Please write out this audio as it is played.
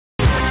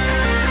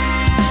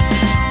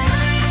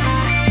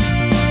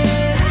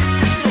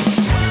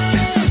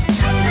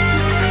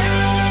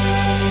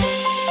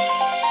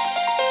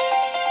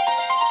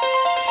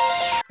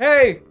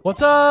Hey!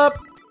 What's up?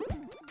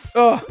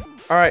 Oh,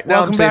 alright, now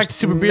Welcome back to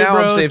Super Beer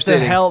Bros, the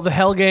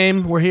hell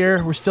game. We're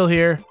here. We're still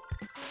here.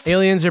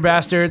 Aliens are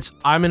bastards.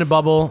 I'm in a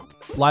bubble.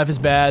 Life is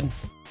bad.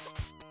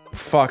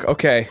 Fuck,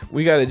 okay.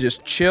 We gotta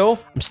just chill.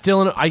 I'm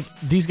still in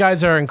these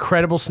guys are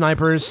incredible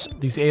snipers.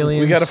 These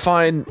aliens. We gotta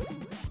find...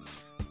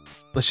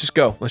 Let's just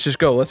go. Let's just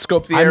go. Let's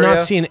scope the area. I'm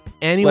not seeing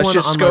anyone Let's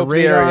just on scope my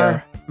radar. the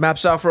area.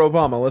 Maps out for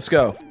Obama. Let's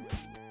go.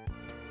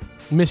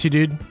 Miss you,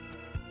 dude.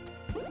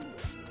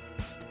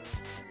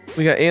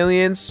 We got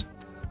aliens.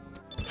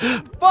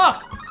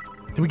 Fuck!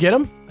 Did we get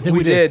him? I think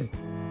we did.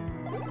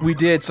 We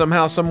did,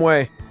 somehow, some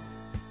way.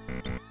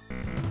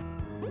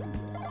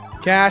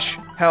 Cash,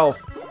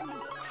 health.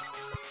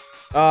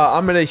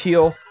 I'm gonna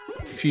heal.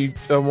 If you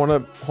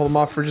wanna hold them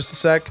off for just a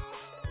sec.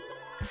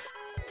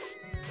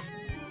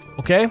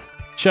 Okay.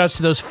 Shoutouts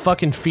to those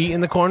fucking feet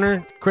in the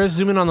corner. Chris,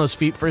 zoom in on those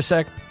feet for a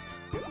sec.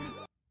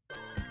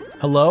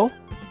 Hello?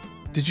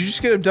 Did you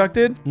just get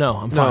abducted? No,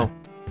 I'm fine. No.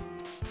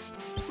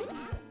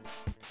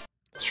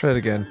 Let's try it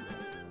again.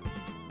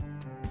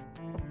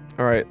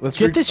 Alright, let's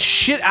get this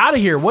shit out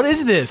of here. What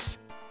is this?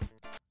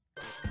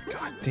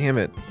 God damn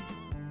it.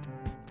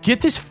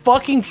 Get this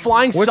fucking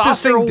flying What's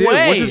this saucer thing do?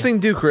 away. What's this thing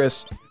do,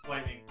 Chris?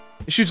 Lightning.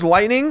 It shoots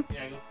lightning?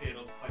 Yeah, you'll see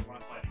it'll like one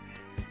lightning.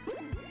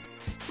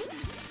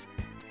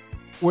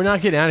 We're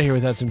not getting out of here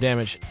without some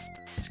damage.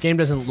 This game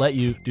doesn't let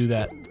you do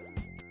that.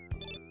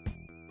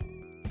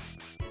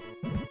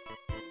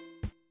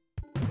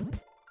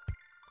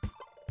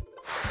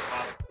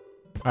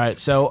 Alright,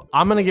 so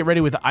I'm gonna get ready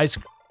with the ice.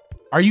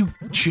 Are you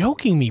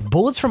joking me?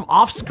 Bullets from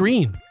off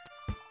screen.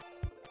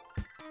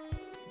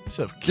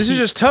 So this is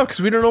just tough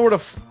because we don't know where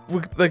to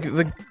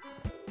the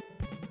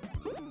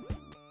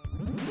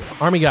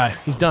army guy.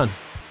 He's done.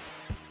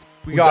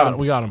 We got him.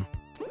 We got him.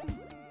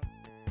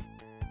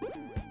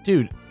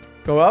 Dude.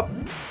 Go up.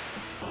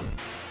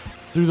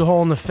 Through the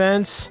hole in the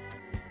fence.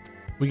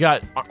 We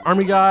got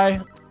army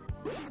guy.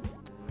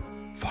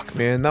 Fuck,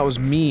 man, that was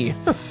me.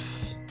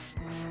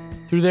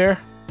 Through there.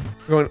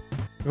 Going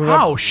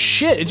oh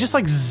shit! It just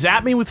like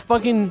zapped me with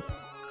fucking.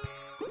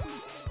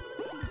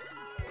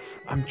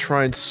 I'm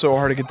trying so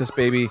hard to get this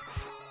baby.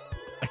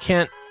 I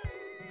can't.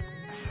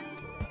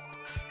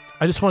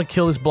 I just want to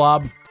kill this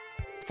blob.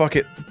 Fuck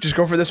it. Just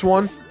go for this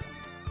one.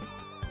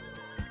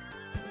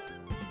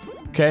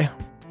 Okay.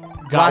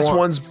 Last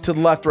one's to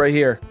the left right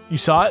here. You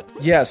saw it?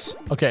 Yes.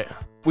 Okay.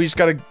 We just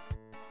gotta...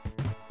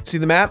 See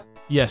the map?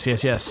 Yes,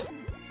 yes, yes.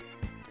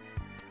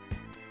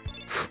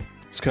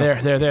 Let's go.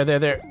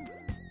 There.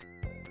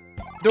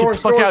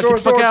 Doors,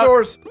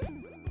 doors.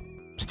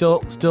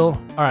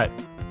 Still. Alright.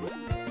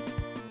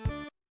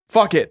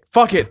 Fuck it.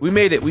 Fuck it. We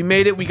made it. We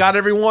made it. We got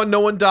everyone.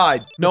 No one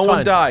died. No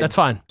one died. That's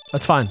fine.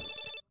 That's fine.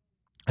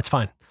 That's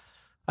fine.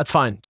 That's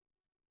fine.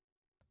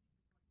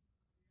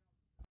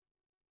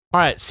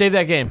 Alright, save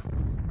that game.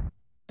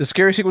 The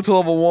scary sequel to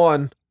level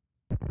 1.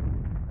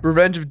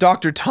 Revenge of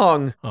Dr.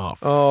 Tongue.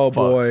 Oh, fuck.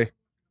 Boy.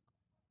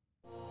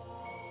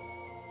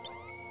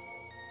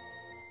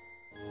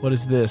 What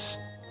is this?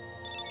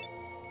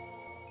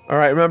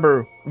 Alright,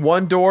 remember,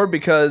 one door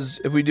because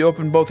if we do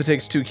open both, it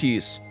takes 2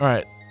 keys.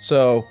 Alright.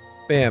 So,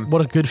 bam.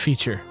 What a good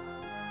feature.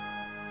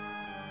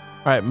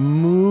 Alright,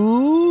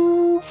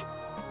 move.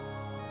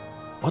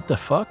 What the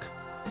fuck?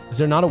 Is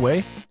there not a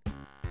way?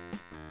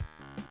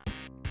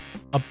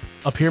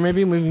 Up here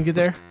maybe? We can get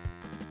there?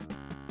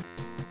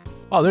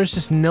 Oh, there's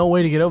just no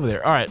way to get over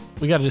there. Alright,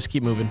 we gotta just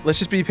keep moving. Let's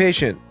just be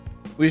patient.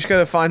 We just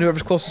gotta find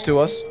whoever's closest to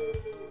us.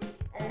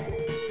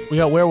 We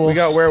got werewolves. We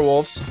got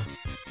werewolves.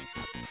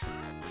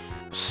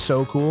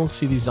 So cool.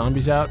 See these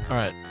zombies out?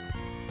 Alright.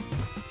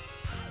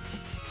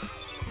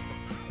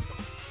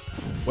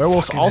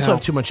 Werewolves Fucking also hell.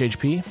 have too much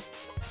HP.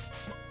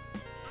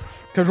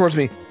 Come towards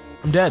me.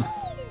 I'm dead.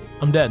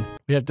 I'm dead.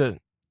 We have to...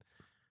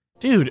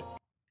 Dude.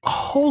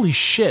 Holy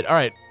shit.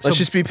 Alright. Let's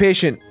just be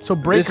patient. So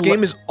break... This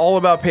game is all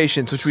about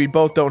patience, which we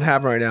both don't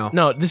have right now.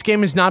 No, this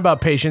game is not about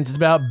patience. It's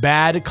about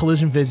bad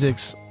collision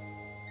physics.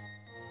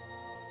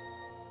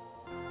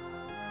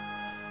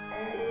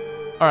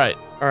 Alright.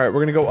 Alright,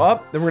 we're gonna go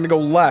up, then we're gonna go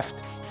left.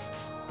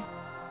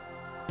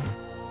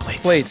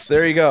 Plates,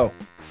 there you go.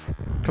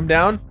 Come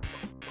down.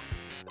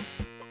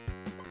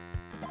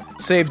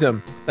 Saved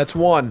him. That's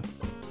 1.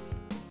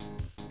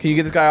 Can you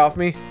get this guy off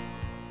me?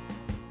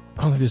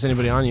 I don't think there's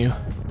anybody on you.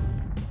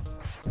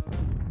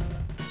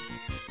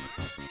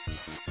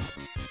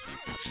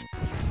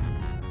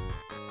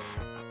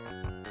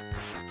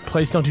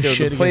 Plates don't do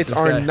shit The plates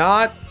against this are guy.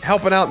 not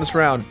helping out in this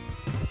round.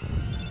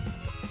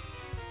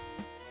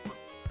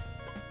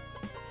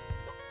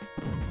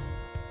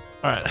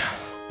 Alright.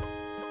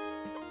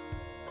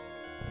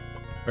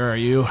 Where are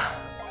you?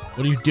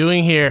 What are you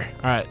doing here?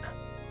 Alright.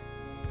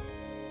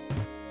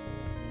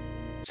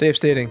 Safe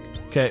stating.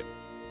 Okay.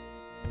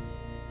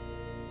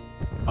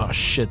 Oh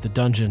shit, the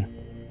dungeon.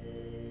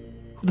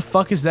 Who the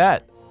fuck is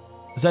that?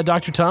 Is that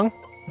Dr. Tongue?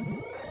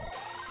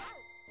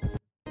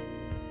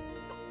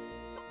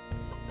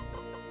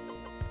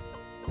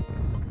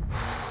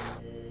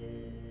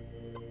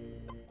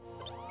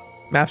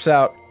 Maps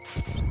out.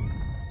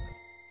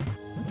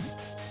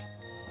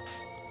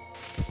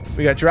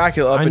 We got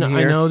Dracula up in here.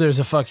 I know there's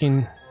a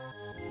fucking...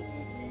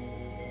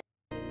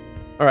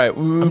 Alright,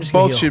 we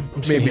both should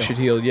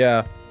heal,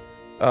 yeah.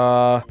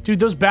 Dude,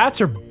 those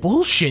bats are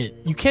bullshit.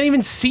 You can't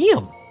even see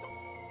them.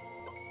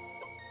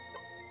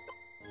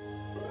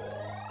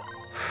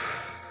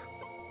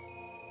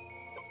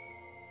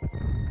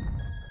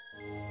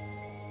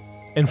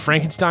 And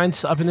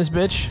Frankenstein's up in this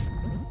bitch.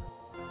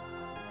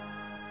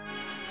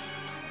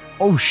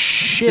 Oh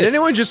shit. Did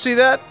anyone just see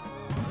that?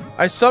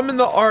 I summoned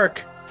the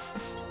Ark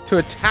to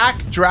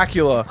attack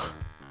Dracula.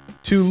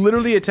 To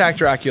literally attack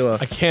Dracula.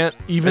 I can't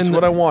even... That's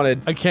what I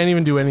wanted. I can't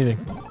even do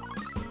anything.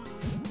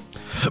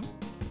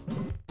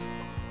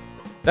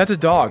 That's a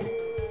dog.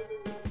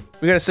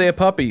 We gotta say a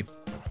puppy.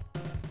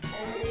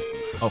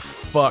 Oh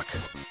fuck.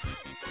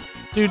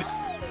 Dude.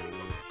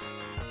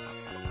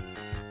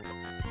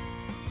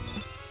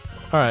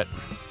 Alright.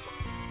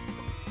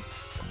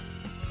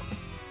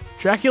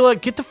 Dracula,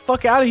 get the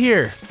fuck out of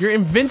here. You're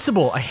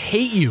invincible. I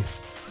hate you.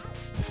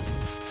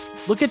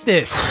 Look at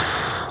this.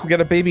 We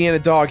got a baby and a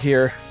dog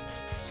here.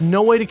 There's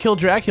no way to kill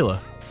Dracula.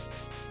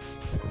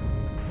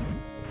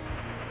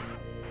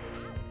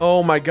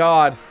 Oh my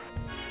god.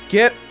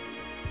 Get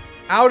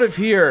out of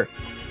here.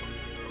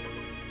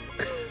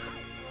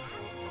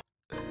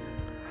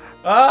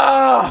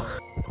 Ah!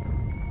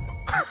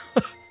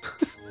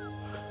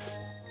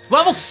 This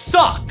level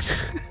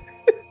sucks!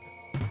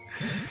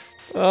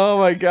 Oh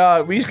my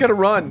god, we just gotta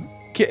run.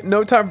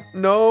 No time,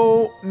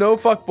 no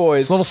fuck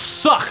boys. This level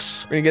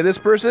sucks! We're gonna get this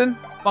person.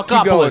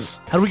 Fuckopolis.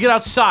 How do we get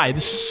outside?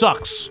 This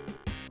sucks.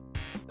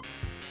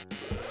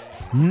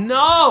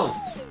 No!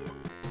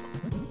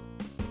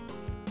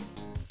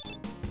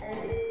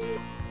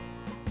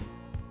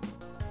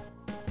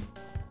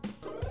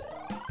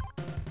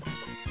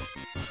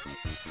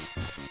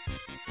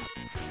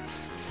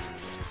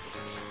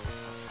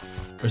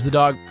 Where's the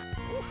dog?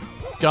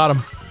 Got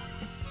him.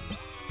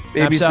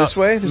 Baby's this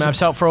way?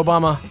 Maps out for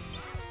Obama.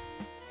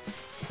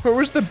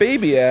 Where's the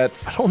baby at?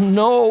 I don't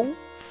know.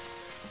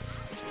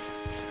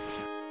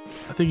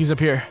 I think he's up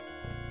here.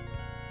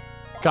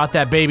 Got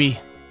that baby.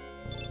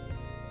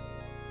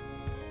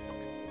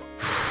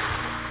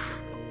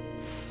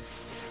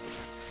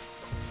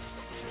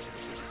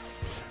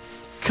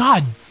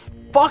 God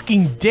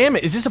fucking damn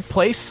it. Is this a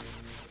place?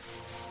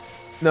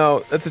 No,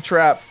 that's a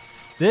trap.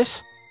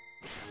 This?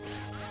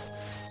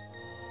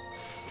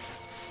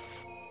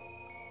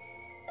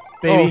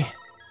 Baby.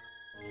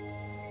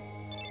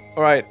 Oh.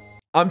 Alright.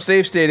 I'm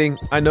safe stating.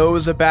 I know it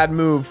was a bad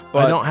move,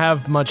 but... I don't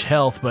have much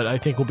health, but I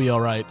think we'll be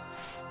alright.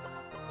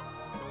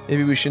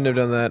 Maybe we shouldn't have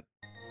done that.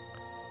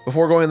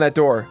 Before going in that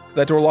door.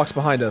 That door locks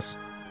behind us.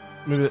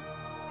 Move it.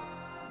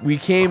 We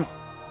came...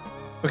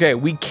 Okay,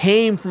 we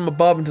came from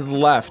above and to the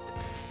left.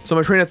 So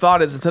my train of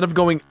thought is, instead of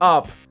going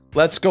up,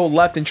 let's go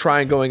left and try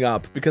and going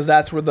up. Because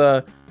that's where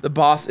the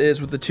boss is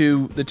with the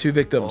two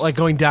victims. Like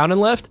going down and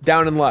left?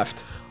 Down and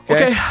left.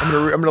 Okay. I'm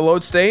gonna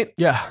load state.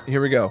 Yeah.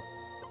 Here we go.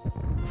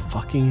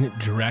 Fucking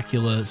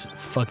Dracula's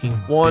fucking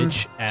One,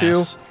 bitch two.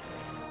 ass.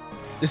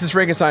 This is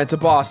Frankenstein. It's a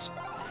boss.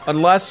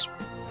 Unless...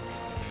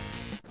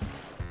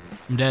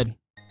 I'm dead.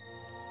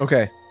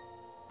 Okay.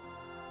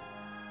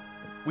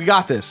 We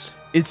got this.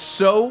 It's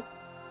so...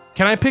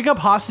 Can I pick up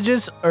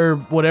hostages or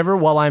whatever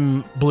while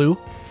I'm blue?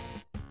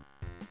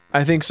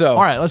 I think so.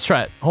 Alright, let's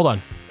try it. Hold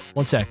on.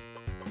 One sec.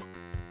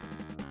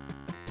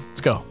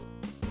 Let's go.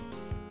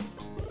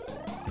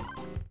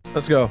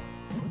 Let's go.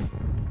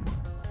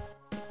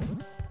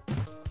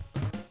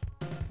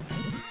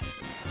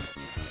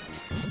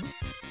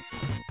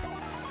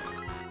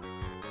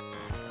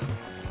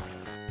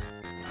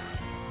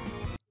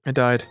 I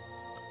died.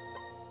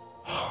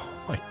 Oh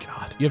my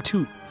god. You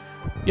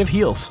have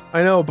heals.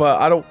 I know,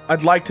 but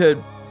I'd like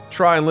to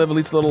try and live at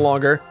least a little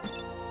longer.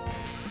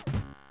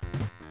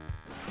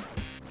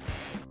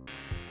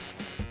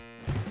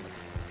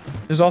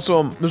 There's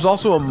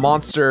also a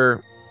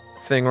monster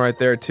thing right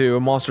there too, a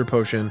monster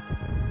potion.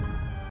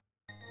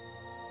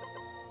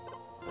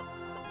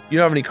 You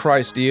don't have any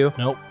Christ, do you?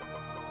 Nope.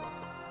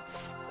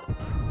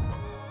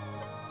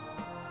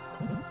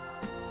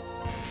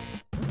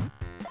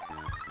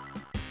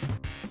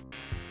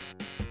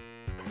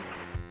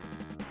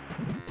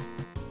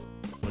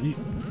 What are you...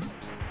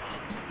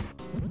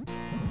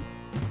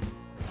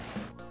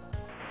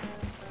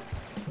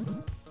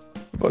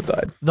 We both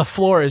died. The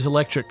floor is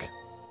electric.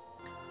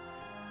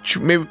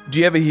 Maybe, do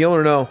you have a heal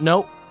or no?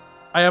 Nope.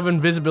 I have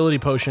invisibility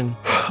potion.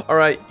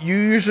 Alright, you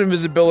use your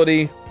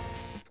invisibility.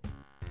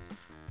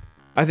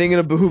 I think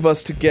it'll behoove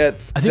us to get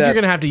I think you're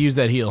gonna have to use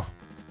that heal.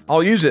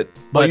 I'll use it.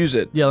 I'll use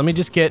it. Yeah, let me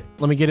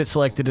get it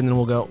selected and then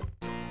we'll go.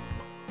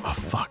 Oh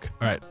fuck.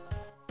 Alright.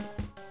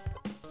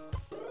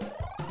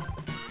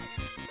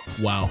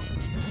 Wow.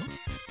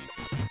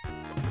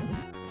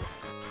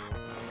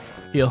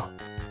 Heal.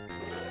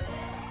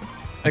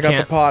 I got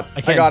the pot.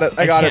 I got it.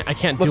 I got it. I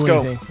can't Let's do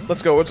go. anything.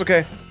 Let's go. It's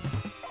okay.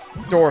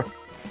 Door.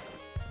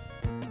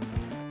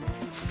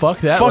 Fuck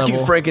that Fuck level.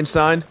 you,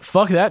 Frankenstein.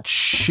 Fuck that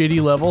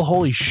shitty level.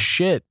 Holy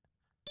shit.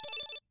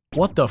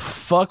 What the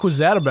fuck was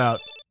that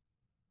about?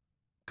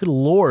 Good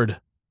lord.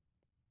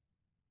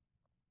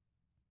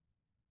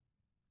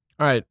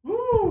 All right.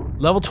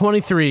 Level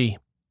 23.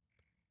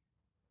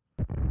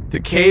 The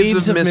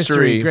Caves of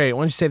Mystery. Great.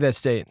 Why don't you save that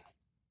state?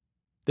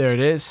 There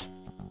it is.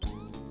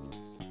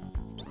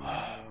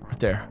 Right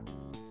there.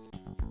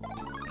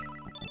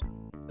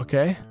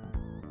 Okay.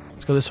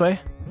 Let's go this way.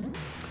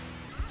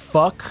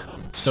 Fuck.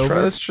 It's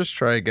over. Let's just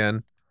try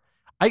again.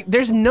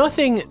 There's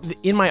nothing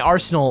in my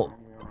arsenal.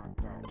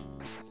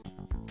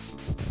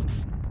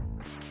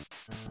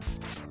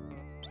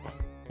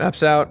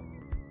 Maps out.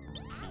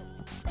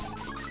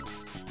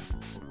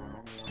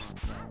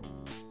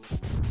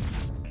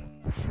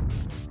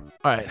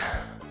 All right.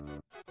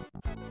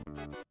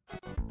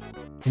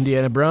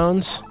 Indiana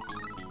Brones.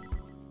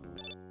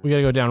 We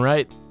gotta go down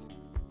right.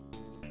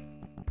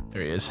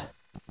 There he is.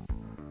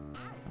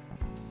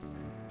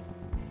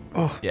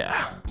 Oh.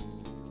 Yeah.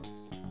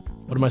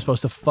 What am I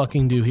supposed to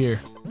fucking do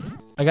here?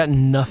 I got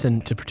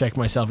nothing to protect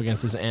myself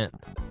against this ant.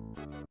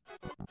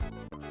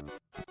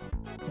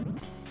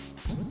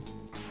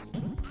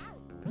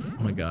 Oh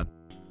my god.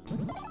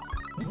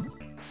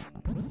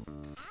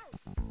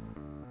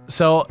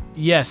 So,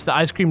 yes, the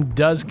ice cream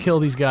does kill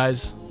these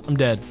guys. I'm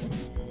dead.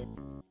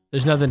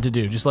 There's nothing to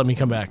do. Just let me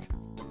come back.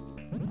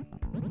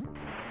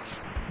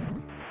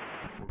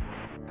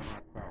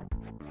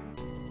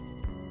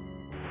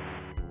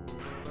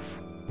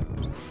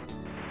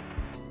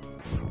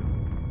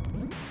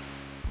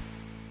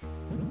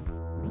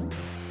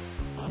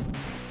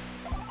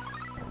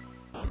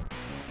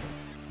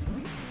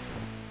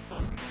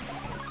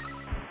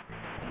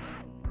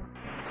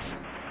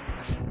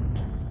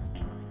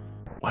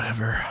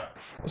 Whatever.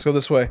 Let's go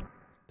this way.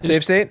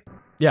 Save state?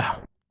 Yeah.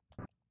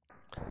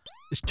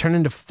 Just turn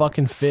into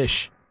fucking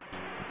fish.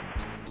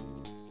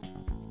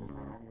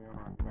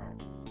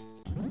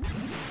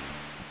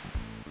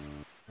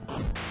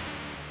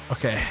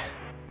 Okay.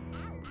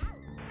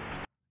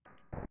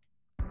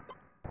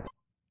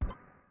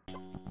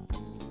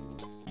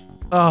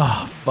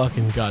 Oh,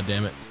 fucking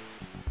goddamn it.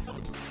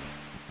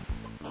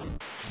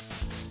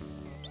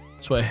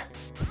 This way.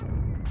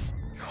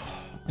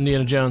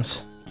 Indiana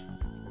Jones.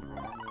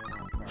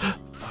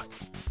 Fuck.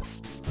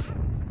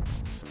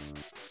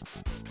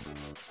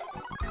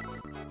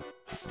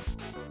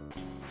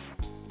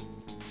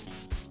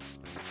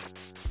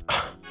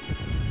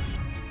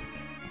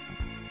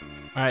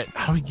 Alright,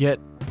 how do we get...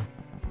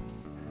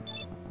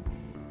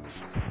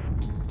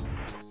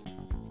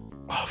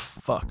 Oh,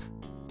 fuck.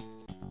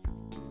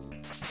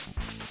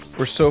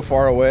 We're so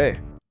far away.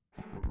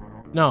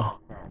 No.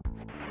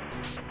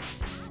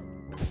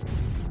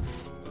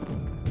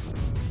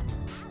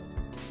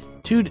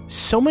 Dude,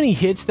 so many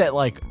hits that,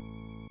 like,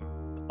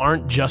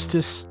 aren't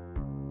justice.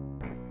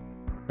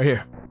 Right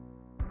here.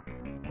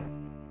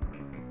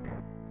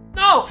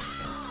 No!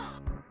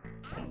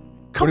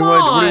 Come on!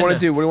 What do you want to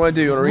do? What do you want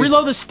to do? You want to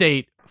reload the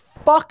state.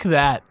 Fuck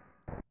that.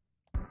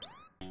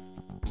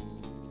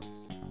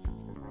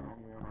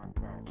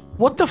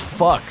 What the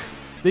fuck?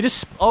 They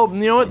just... Oh, you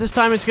know what? This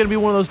time it's gonna be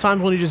one of those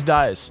times when he just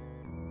dies.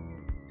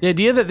 The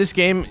idea that this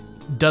game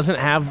doesn't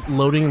have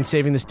loading and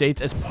saving the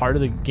states as part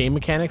of the game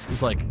mechanics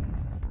is, like,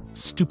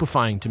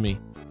 stupefying to me.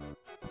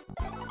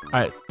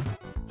 Alright.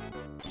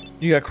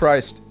 You got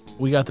Christ.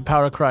 We got the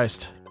power of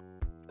Christ.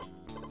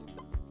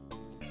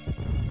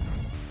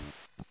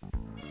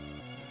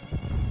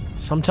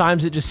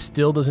 Sometimes it just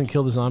still doesn't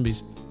kill the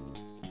zombies.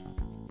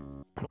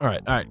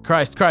 Alright, alright.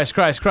 Christ, Christ,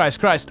 Christ, Christ,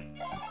 Christ.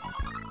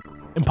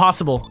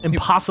 Impossible.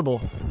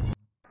 Impossible.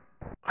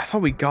 I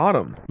thought we got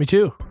him. Me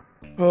too.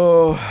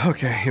 Oh,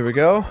 okay. Here we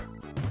go.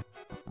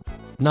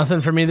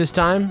 Nothing for me this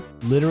time.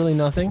 Literally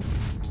nothing.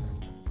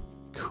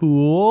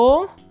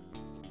 Cool.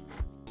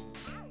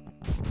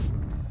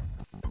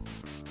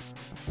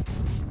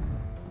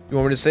 You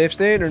want me to save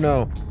state or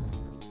no?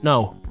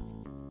 No.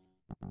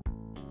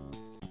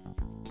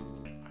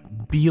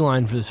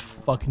 Beeline for this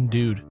fucking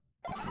dude.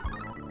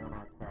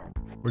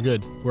 We're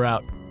good. We're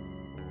out.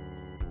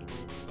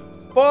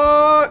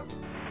 What?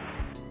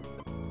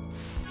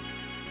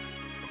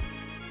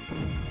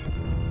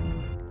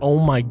 Oh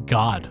my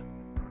god.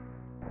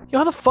 Yo,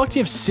 how the fuck do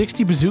you have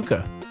 60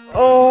 bazooka?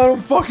 Oh, I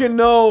don't fucking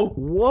know.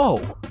 Whoa.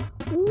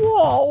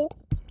 Whoa.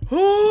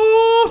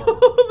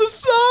 Oh,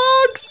 this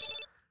sucks.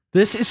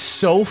 This is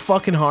so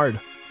fucking hard.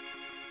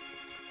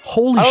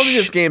 Holy shit. I don't think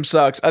this game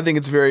sucks. I think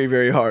it's very,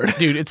 very hard.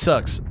 Dude, it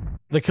sucks.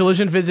 The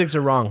collision physics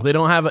are wrong. They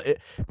don't have a...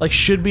 Like,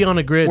 should be on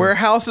a grid.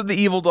 Warehouse of the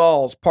Evil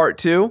Dolls, Part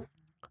 2.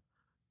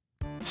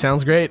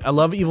 Sounds great. I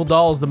love evil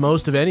dolls the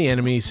most of any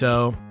enemy,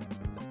 so...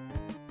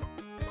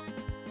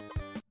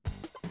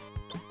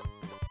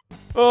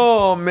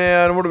 Oh,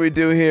 man. What do we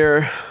do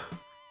here?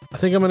 I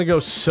think I'm gonna go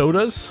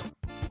sodas.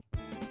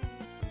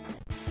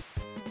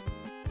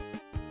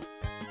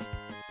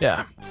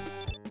 Yeah.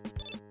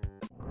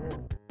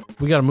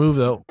 We gotta move,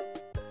 though.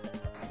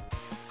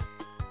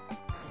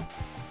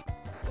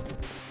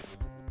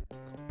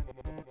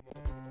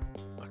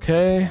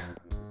 Okay.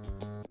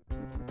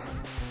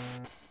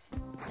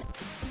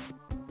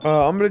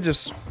 I'm gonna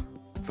just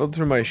filter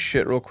through my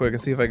shit real quick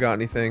and see if I got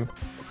anything.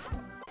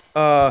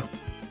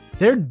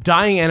 Their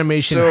dying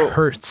animation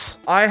hurts.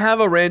 I have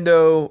a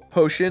rando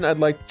potion. I'd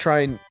like to try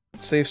and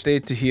save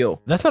state to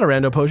heal. That's not a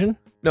rando potion.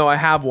 No, I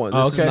have one.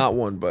 This Oh, is okay. not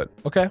one, but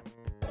Okay.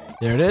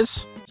 There it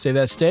is. Save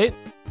that state.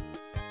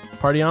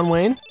 Party on,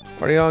 Wayne.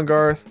 party on,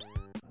 Garth.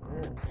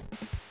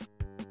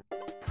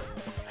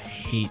 I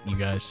hate you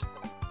guys.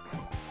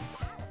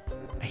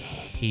 I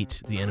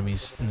hate the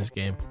enemies in this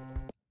game.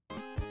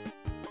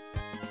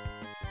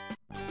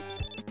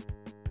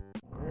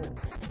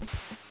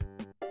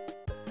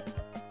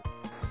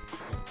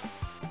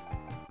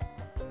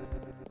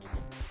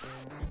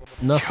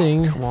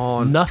 Nothing. Come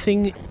on.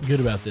 Nothing good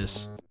about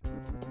this.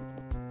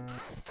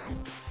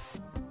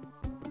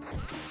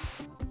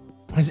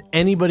 Has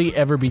anybody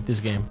ever beat this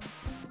game?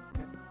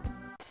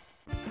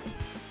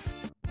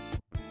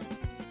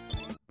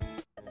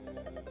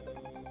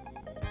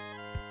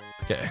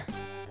 Okay.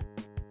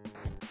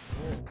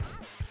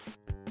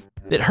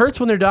 It hurts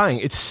when they're dying.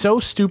 It's so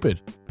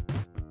stupid.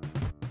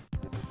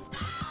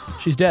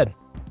 She's dead.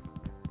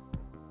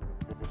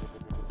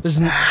 There's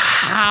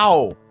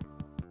How?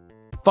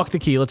 Fuck the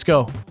key. Let's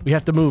go. We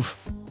have to move.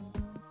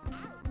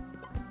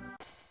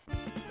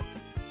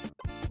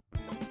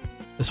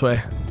 This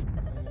way.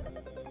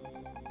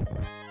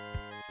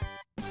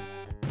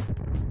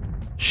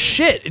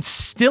 Shit! It's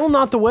still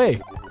not the way.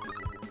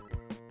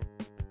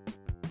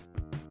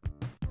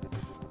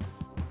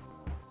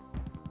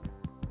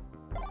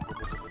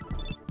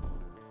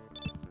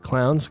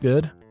 Clowns,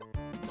 good.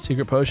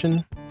 Secret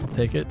potion, I'll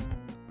take it.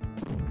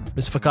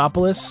 Miss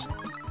Fuckopolis.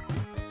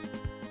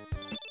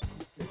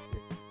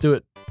 Do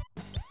it.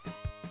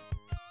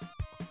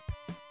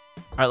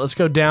 Alright, let's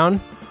go down.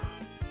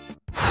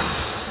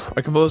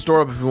 I can blow this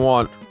door up if you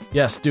want.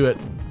 Yes, do it.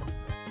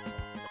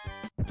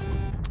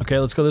 Okay,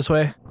 let's go this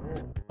way.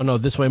 Oh no,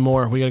 this way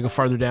more. We gotta go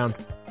farther down.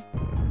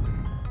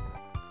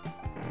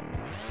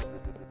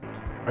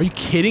 Are you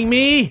kidding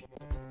me?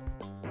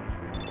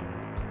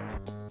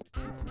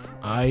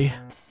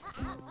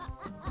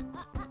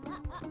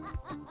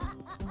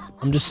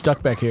 I'm just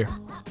stuck back here.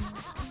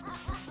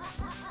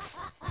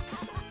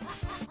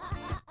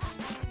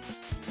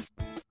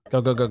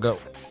 Go, go, go, go.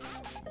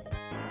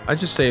 I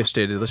just save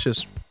stated. Let's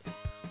just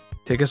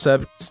take a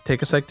sec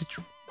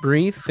to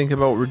breathe, think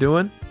about what we're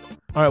doing.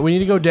 Alright, we need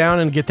to go down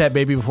and get that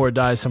baby before it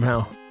dies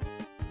somehow.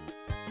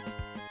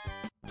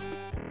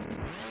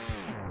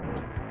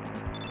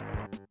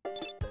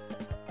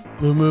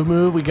 Move, move,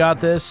 move. We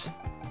got this.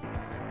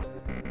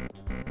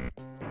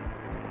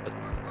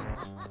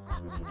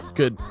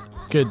 Good.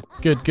 Good,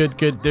 good, good,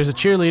 good. There's a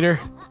cheerleader.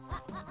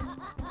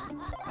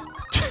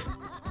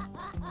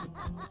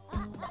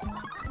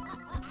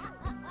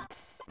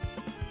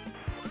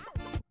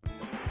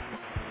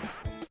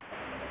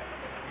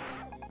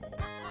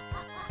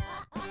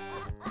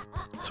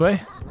 This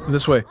way?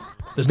 This way.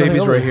 There's nothing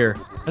Baby's over right there.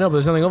 here. I know, but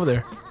there's nothing over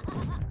there.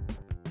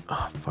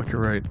 Oh, fuck,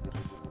 you're right.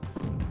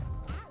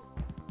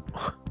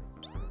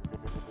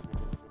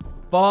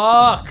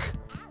 Fuck!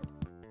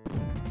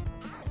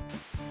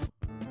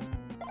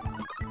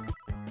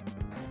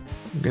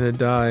 I'm gonna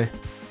die.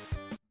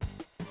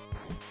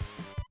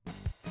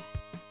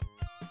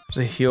 There's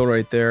a heal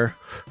right there.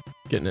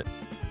 Getting it.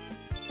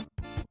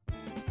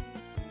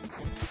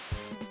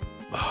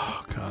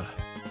 Oh, God.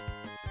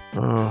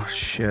 Oh,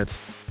 shit.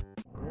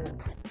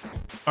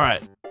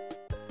 Alright.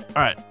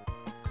 Alright.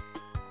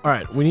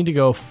 Alright, we need to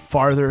go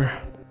farther.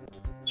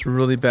 It's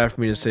really bad for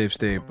me to save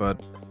state,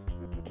 but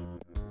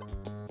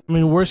I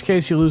mean, worst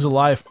case, you lose a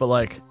life, but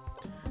like...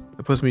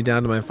 it puts me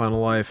down to my final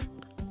life.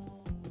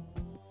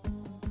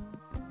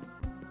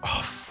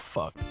 Oh,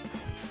 fuck.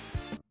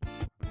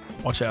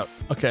 Watch out.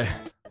 Okay.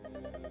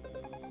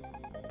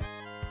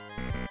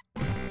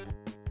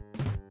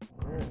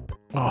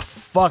 Oh,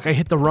 fuck, I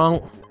hit the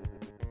wrong...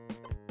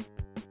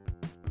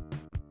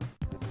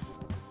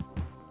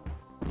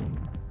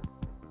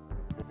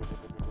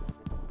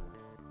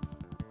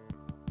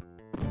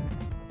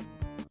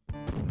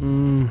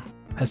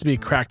 Has to be a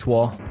cracked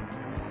wall.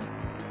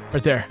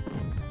 Right there.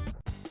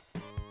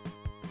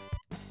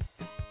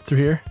 Through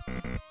here?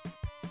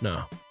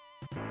 No.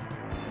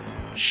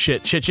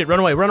 Shit, shit, shit. Run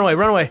away, run away,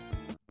 run away.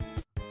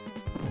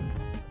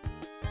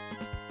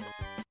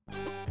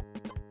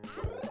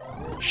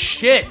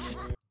 Shit!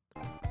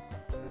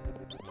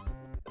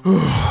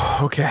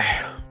 Okay.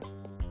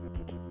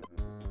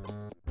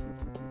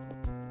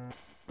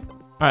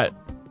 Alright.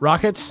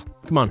 Rockets?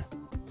 Come on.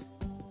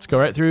 Let's go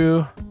right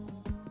through.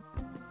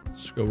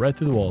 Let's go right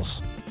through the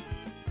walls.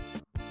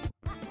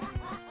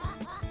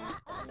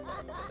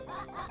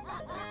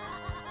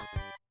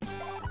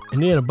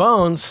 Indiana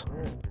Bones?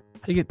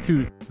 How do you get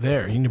through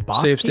there? You need a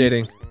boss Save key?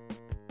 stating.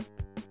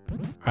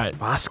 Alright.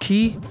 Boss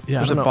key? Yeah,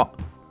 There's I don't a know.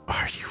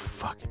 Are you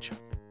fucking joking?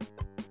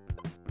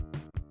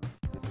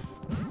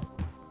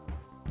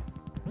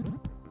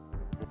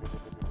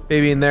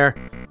 baby in there.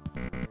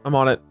 I'm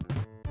on it.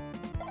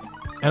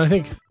 And I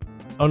think...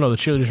 Oh no, the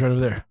cheerleader's right over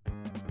there.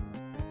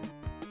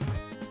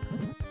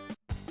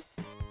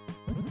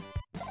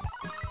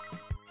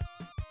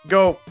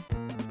 Go.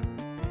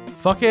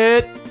 Fuck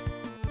it!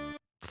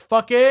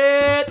 Fuck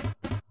it!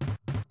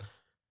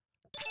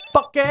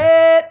 Fuck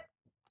it!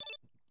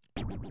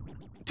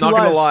 Not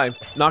gonna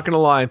lives. lie. Not gonna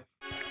lie.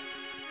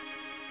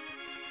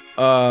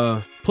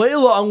 Play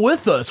along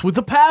with us with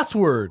the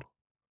password.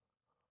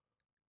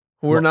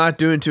 We're not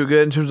doing too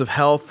good in terms of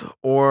health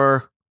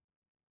or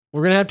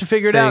We're gonna have to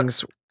figure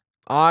things.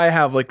 I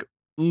have like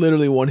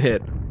literally one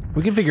hit. it out.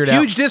 We can figure it out.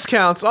 Huge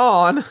discounts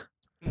on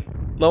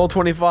level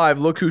 25.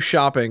 Look who's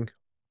shopping.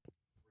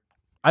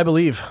 I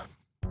believe.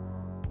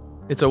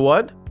 It's a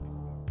what?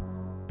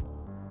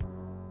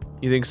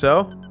 You think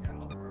so?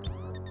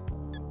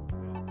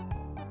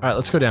 Alright,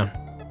 let's go down.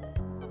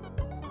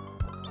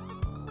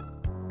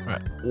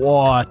 Alright.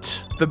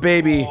 What? The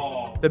baby.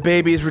 The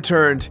baby is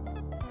returned.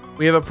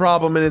 We have a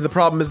problem, and the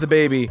problem is the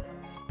baby.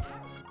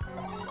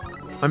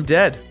 I'm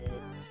dead.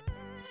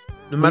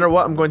 No matter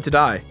what, I'm going to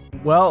die.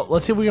 Well,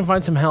 let's see if we can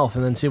find some health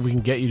and then see if we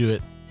can get you to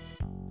it.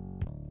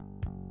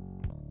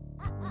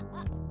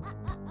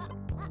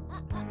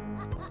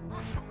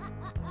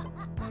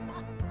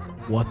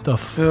 What the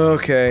f-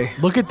 Okay.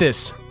 Look at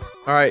this.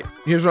 Alright,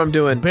 here's what I'm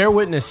doing. Bear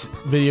witness,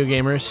 video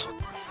gamers.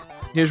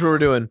 Here's what we're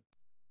doing.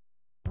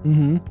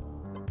 Mm-hmm.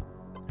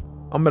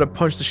 I'm gonna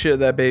punch the shit out of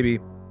that baby.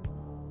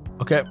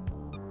 Okay.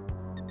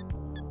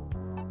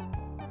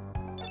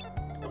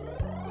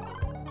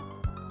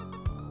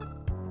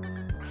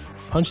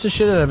 Punch the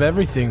shit out of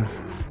everything.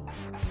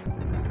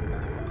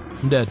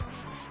 I'm dead.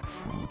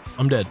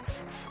 I'm dead.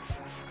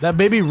 That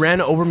baby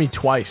ran over me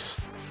twice.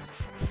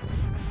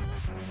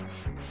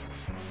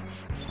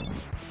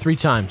 3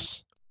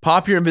 times.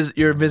 Pop your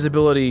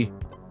invisibility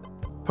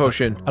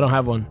potion. I don't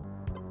have one.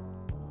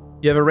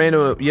 You have a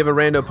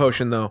rando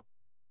potion though.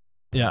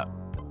 Yeah.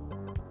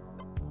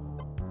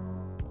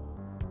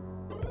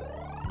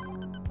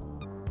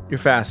 You're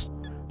fast.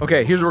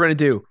 Okay, here's what we're gonna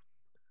do.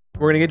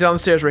 We're gonna get down the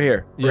stairs right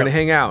here. We're Yep. gonna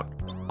hang out.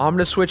 I'm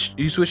gonna switch.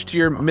 You switch to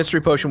your mystery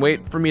potion.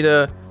 Wait for me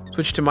to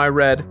switch to my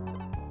red,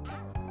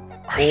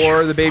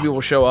 or the baby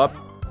will show up.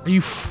 Are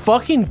you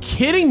fucking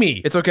kidding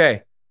me? It's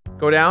okay.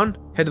 Go down.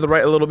 Head to the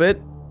right a little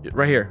bit.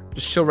 Right here.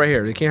 Just chill right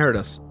here. They can't hurt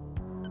us.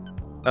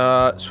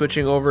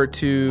 Switching over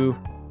to.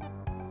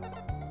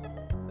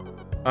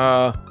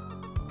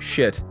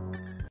 Shit.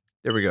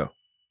 There we go.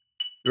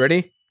 You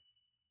ready?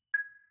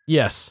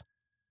 Yes.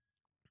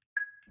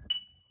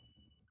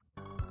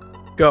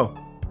 Go.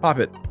 Pop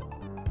it.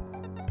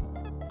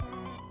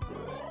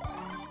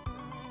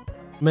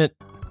 Mint.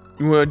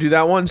 You want to do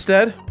that one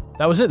instead?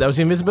 That was it. That was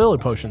the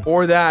invisibility potion.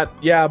 Or that,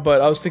 yeah,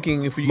 but I was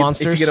thinking if you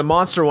get a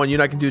monster one, you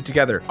and I can do it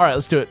together. Alright,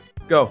 let's do it.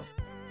 Go.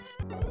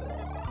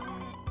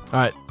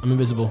 Alright, I'm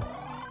invisible.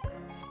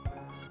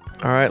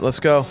 Alright, let's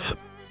go.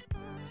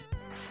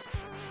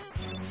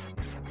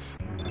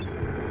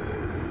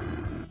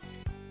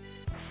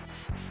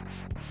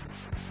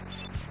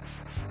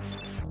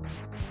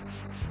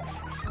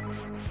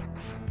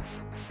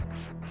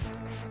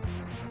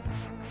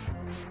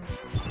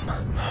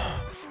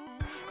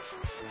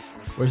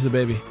 Where's the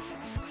baby?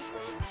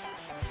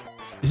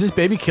 Is this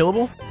baby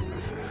killable?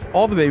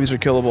 All the babies are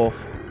killable.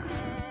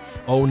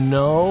 Oh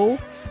no.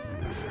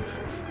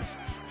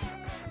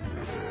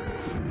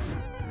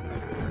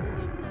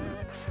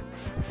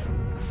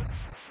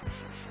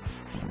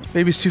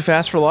 Baby's too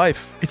fast for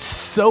life. It's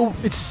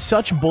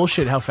such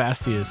bullshit how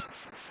fast he is.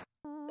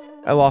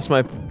 I lost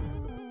my...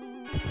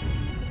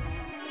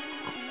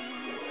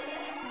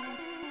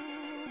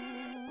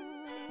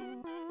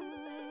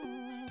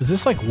 Does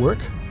this like work?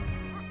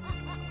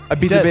 I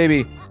beat dead. the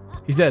baby.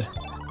 He's dead.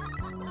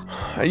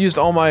 I used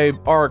all my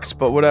arcs,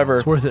 but whatever.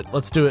 It's worth it.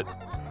 Let's do it.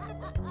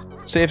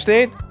 Safe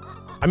state?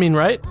 I mean,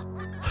 right?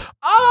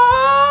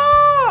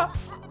 Ah!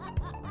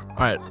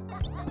 Alright.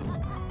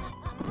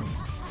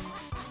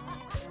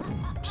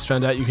 Just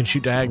found out you can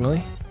shoot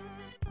diagonally.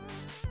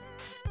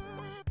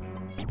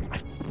 I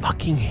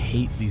fucking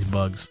hate these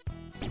bugs.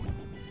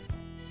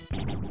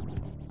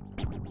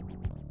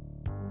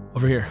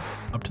 Over here.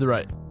 Up to the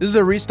right. This is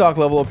a restock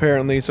level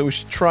apparently, so we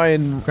should try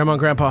and... Grandma and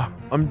Grandpa.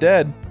 I'm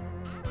dead.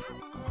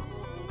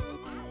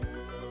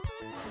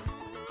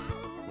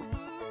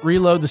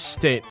 Reload the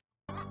state.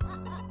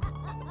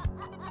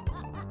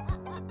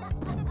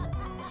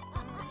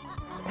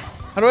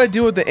 How do I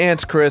deal with the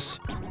ants, Chris?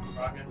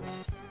 Rockets.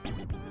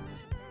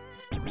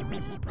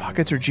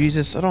 Rockets or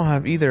Jesus? I don't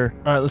have either.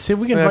 Alright, let's see if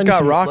we can I've find you got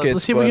some rockets,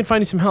 let's see if we but- can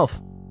find you some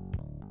health.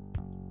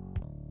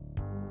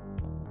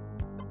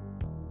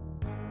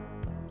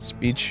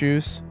 Speed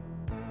shoes.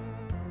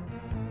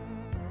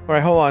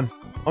 Alright, hold on.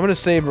 I'm gonna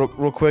save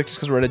real quick just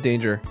because we're out of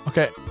danger.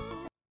 Okay.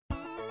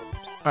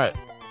 Alright.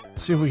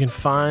 Let's see if we can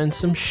find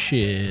some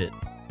shit.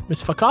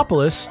 Miss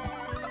Fuckopolis.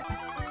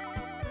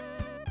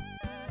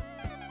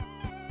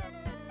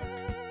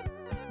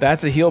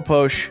 That's a heal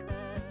potion.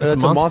 That's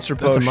a monster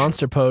potion. That's a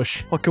monster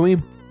potion. What can we...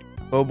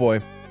 Oh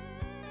boy.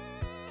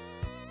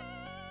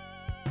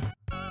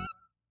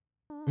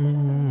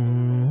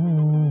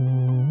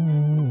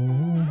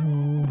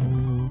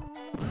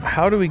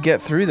 How do we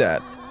get through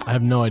that? I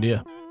have no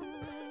idea.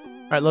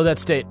 Alright, load that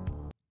state.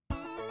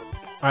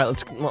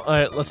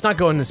 Alright, let's not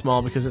go in this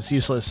mall because it's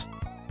useless.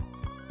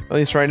 At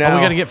least right now. Oh,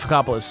 we gotta get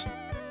Fuckopolis.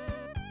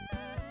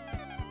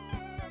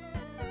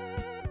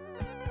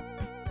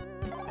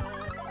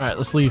 Alright,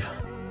 let's leave.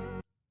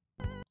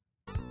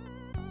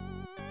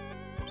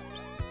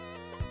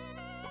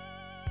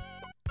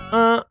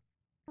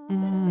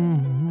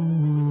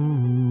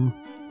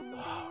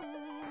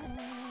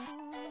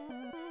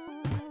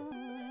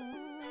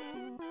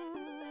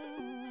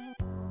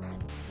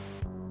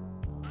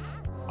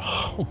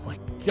 Oh my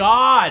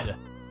god!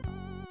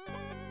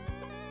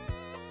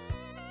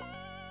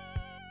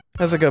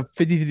 That's like a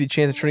 50-50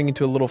 chance of turning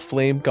into a little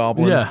flame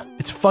goblin. Yeah,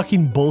 it's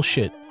fucking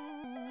bullshit.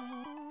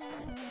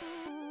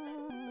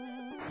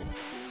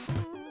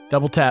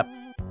 Double tap.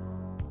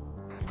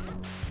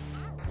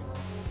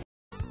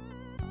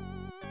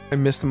 I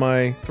missed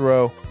my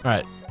throw.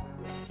 Alright.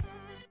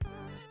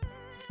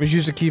 We just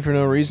used a key for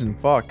no reason.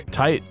 Fuck.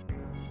 Tight.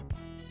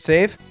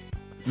 Save?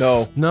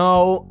 No.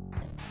 No.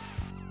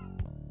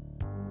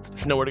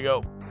 There's nowhere to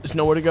go. There's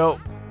nowhere to go.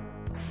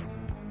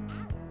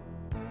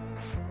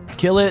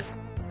 Kill it.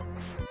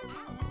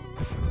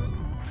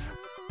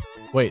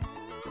 Wait.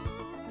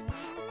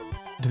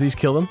 Do these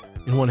kill them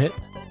in one hit?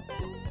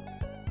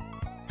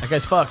 That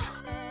guy's fucked.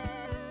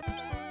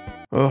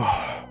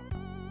 Ugh.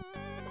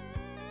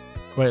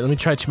 Wait, let me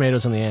try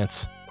tomatoes on the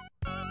ants.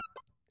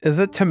 Is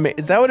that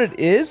is that what it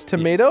is?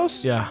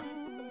 Tomatoes? Yeah.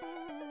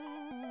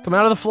 Come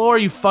out of the floor,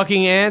 you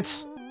fucking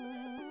ants!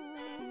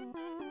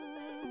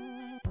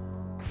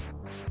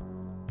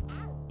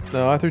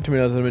 No, I threw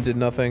tomatoes at him and did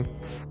nothing.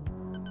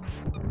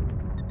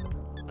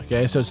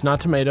 Okay, so it's not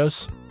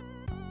tomatoes.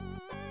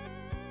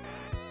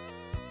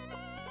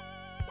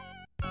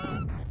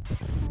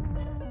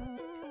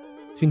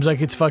 Seems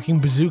like it's fucking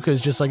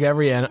bazookas just like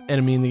every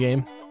enemy in the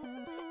game.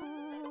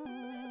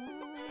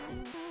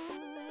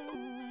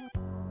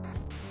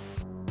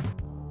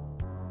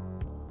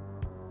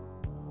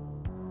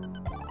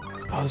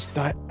 Those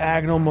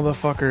diagonal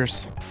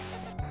motherfuckers.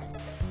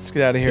 Let's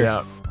get out of here. Get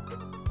out.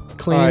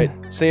 Clean.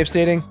 Alright, save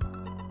stating.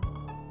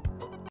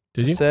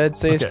 Did you? Said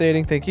save Okay.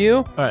 stating, thank you.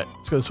 Alright,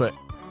 let's go this way.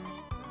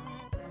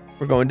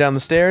 We're going down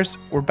the stairs.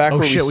 We're back Oh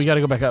where shit, we gotta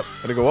go back up.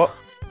 gotta go up.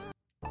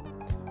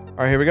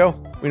 Alright, here we go.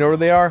 We know where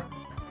they are.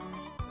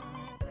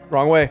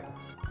 Wrong way.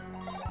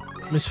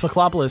 Miss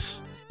Fucklopolis.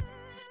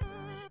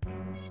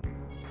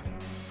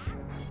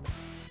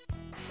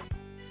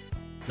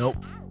 Nope.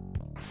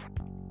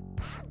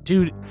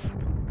 Dude.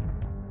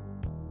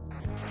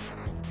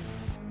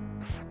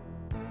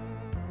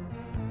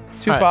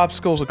 Two Alright.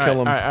 popsicles will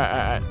kill them.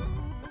 Alright.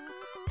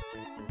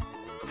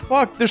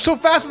 Fuck, they're so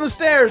fast on the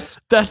stairs!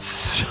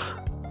 That's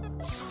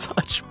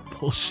such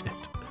bullshit.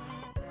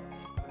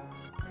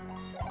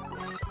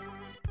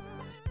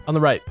 On the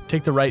right.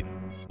 Take the right.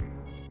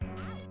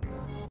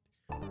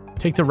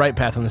 Take the right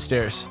path on the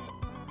stairs.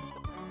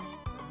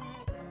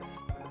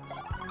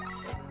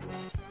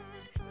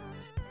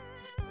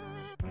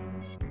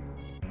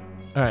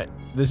 Alright,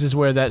 this is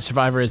where that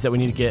survivor is that we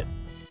need to get.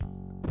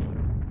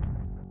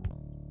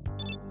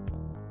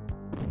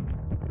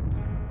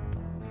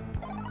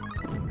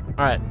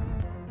 Alright.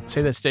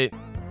 Save that state.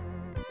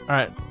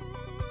 Alright.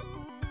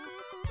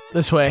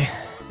 This way.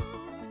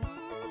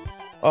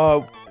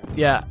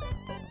 Yeah.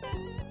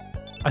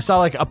 I saw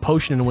like a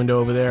potion in a window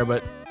over there,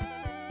 but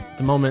at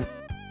the moment,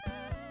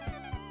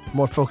 I'm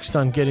more focused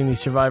on getting these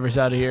survivors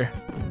out of here.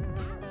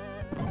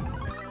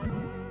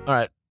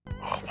 Alright.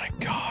 oh my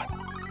god.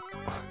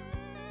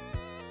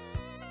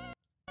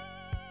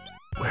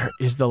 Where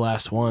is the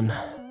last one?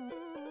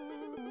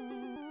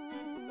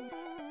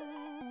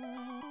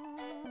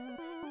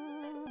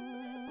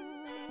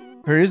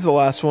 Where is the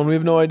last one? We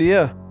have no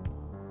idea.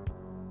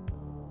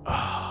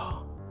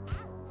 Oh.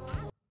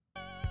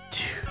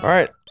 Dude.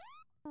 Alright.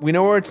 We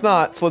know where it's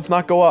not, so let's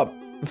not go up.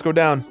 Let's go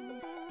down.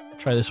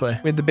 Try this way.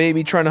 We had the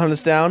baby trying to hunt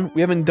us down.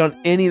 We haven't done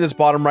any of this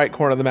bottom right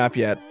corner of the map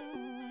yet.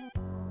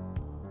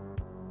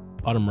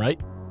 Bottom right.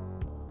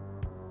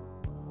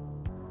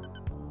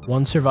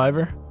 One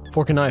survivor.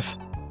 Fork and knife.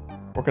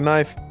 Fork and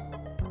knife.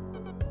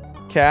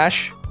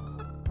 Cash.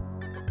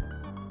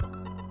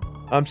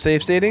 I'm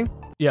safe stating.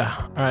 Yeah,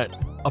 alright.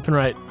 Up and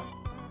right.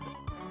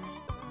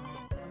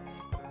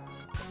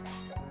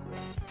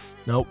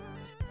 Nope.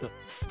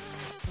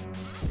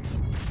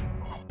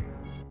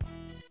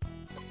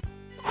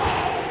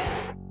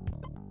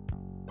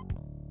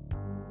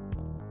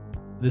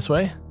 This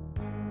way?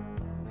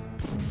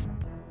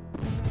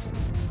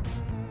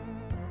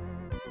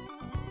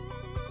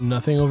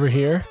 Nothing over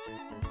here.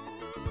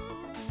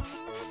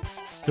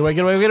 Get away,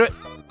 get away, get away!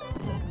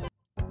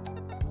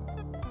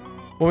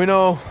 Well, we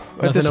know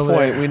at Nothing this over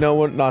point, there. we know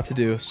what not to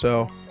do,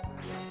 so.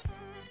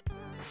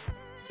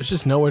 There's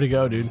just nowhere to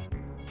go, dude.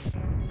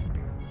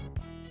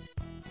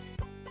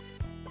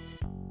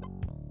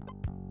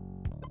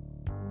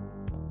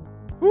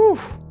 Whew.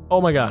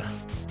 Oh my god.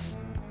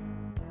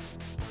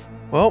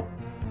 Well.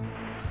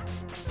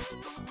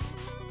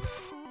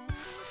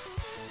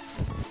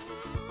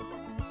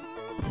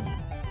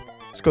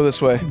 Let's go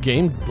this way.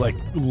 Game, like,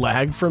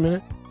 lagged for a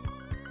minute.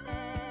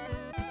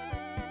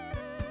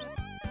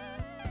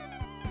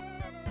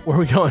 Where are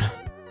we going?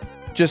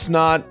 Just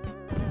not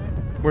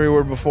where we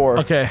were before.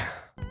 Okay.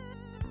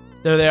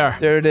 There they are.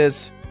 There it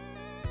is.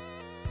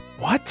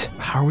 What?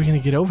 How are we gonna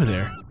get over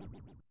there?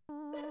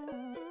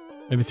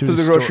 Maybe through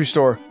the grocery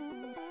store.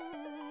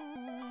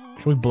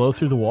 Can we blow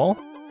through the wall?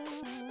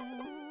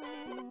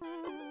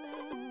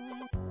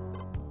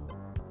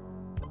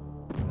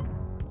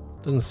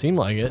 Doesn't seem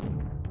like it.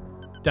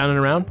 Down and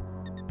around?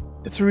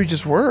 That's where we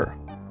just were.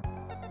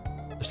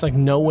 There's like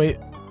no way.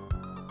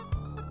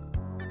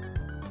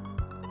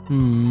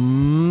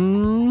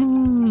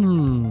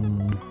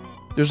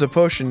 There's a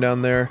potion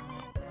down there.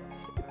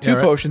 Two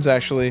potions,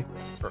 actually.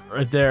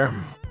 Right there.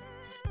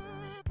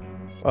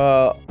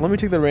 Let me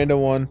take the random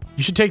one.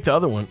 You should take the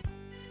other one.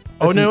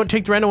 Oh, no,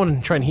 take the random one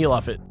and try and heal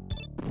off it.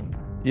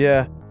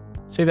 Yeah.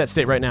 Save that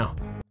state right now.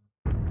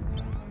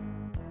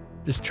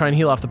 Just try and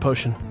heal off the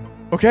potion.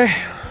 Okay.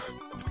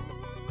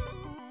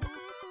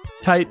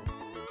 Tight.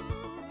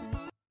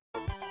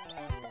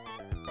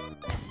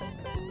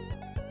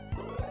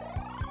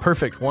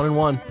 Perfect. 1 and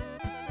 1.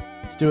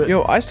 Let's do it.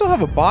 Yo, I still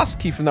have a boss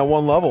key from that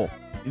one level.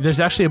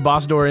 There's actually a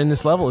boss door in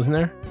this level, isn't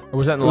there? Or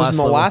was that in the last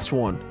level? It was in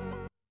the last one.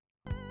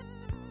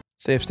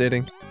 Safe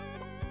stating.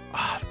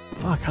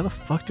 Fuck, how the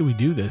fuck do we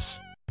do this?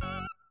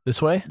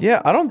 This way?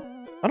 Yeah, I don't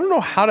know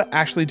how to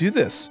actually do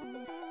this.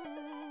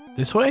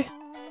 This way?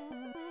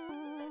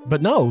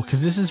 But no,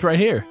 because this is right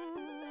here.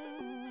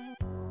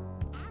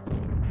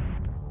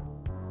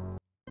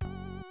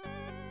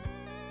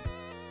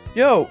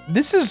 Yo,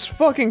 this is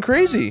fucking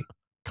crazy.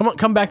 Come on,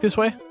 come back this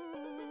way.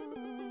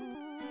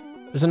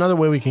 There's another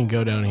way we can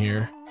go down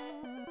here.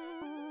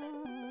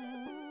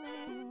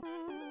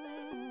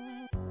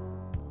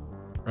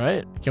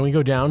 Right? Can we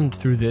go down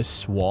through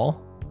this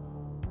wall?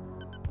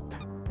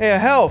 Hey, a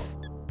health.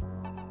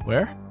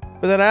 Where?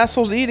 But that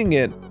asshole's eating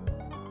it.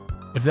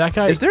 If that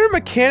guy— Is there a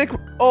mechanic?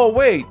 Oh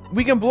wait,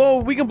 we can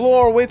blow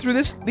our way through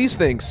these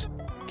things,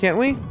 can't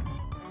we?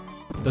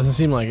 Doesn't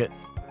seem like it.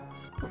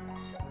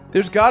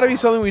 There's got to be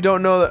something we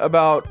don't know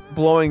about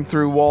blowing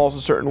through walls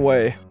a certain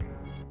way.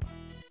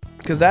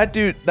 Because that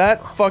dude,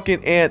 that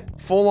fucking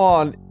ant, full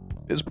on,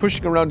 is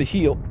pushing around to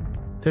heal.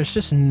 There's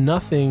just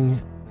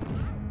nothing.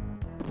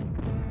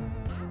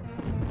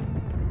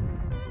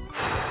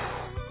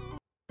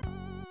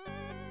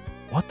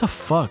 What the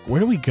fuck? Where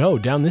do we go?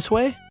 Down this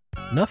way?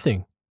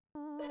 Nothing.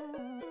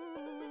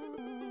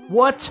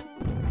 What?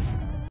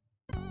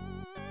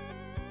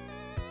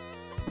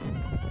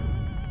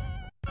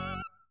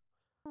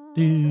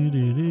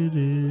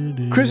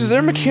 Chris, is there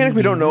a mechanic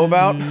we don't know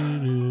about?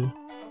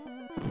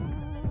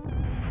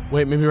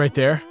 Wait, maybe right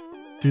there?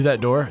 Through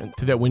that door?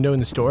 Through that window in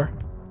the store?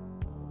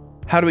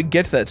 How do we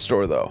get to that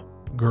store, though?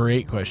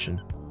 Great question.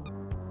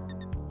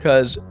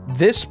 Because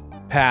this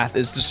path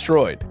is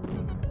destroyed.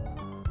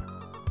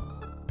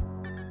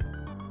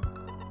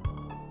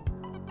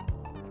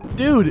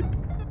 Dude!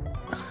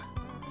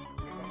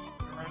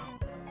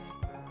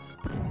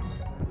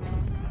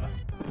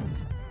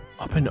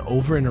 Up and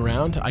over and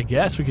around? I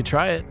guess we could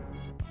try it.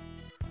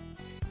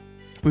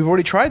 We've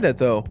already tried that,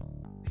 though.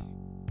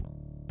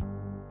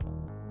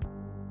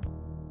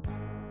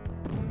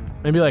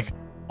 Maybe like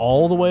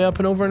all the way up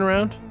and over and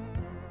around?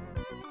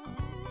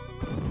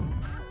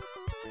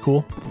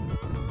 Cool.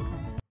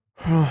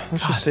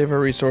 Let's just save our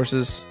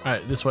resources.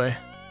 Alright, this way.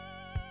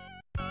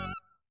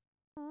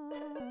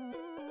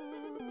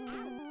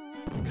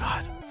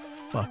 God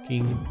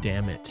fucking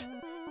damn it.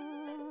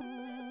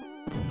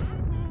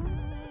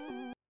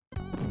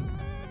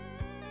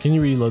 Can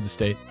you reload the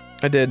state?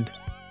 I did.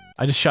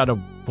 I just shot a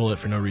bullet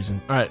for no reason.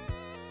 Alright.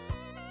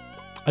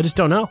 I just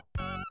don't know.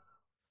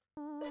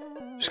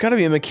 There's gotta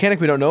be a mechanic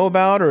we don't know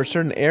about, or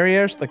certain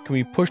areas. Like, can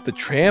we push the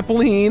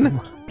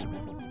trampoline?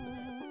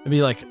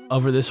 Maybe like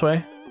over this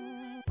way?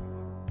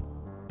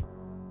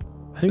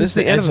 I think This is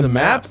the end of the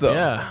map, though.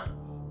 Yeah.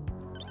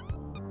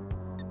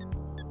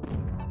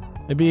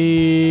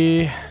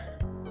 Maybe...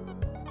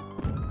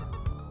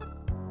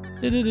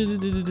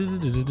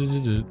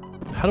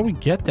 How do we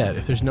get that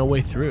if there's no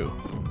way through?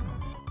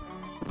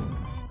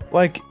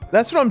 Like,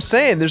 that's what I'm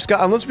saying. There's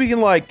got, unless we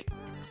can like,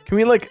 can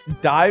we like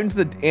dive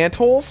into the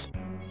antholes?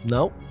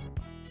 Nope.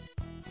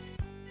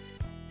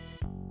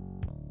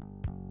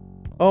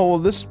 Oh, well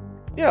this,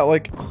 yeah,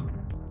 like.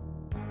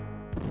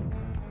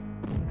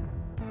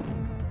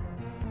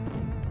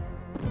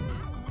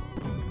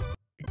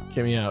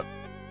 Get me out.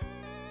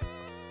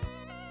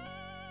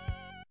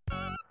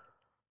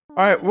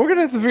 Alright, we're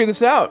gonna have to figure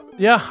this out.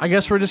 Yeah, I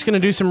guess we're just gonna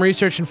do some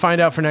research and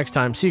find out for next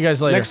time. See you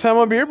guys later. Next time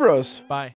on Beer Bros. Bye.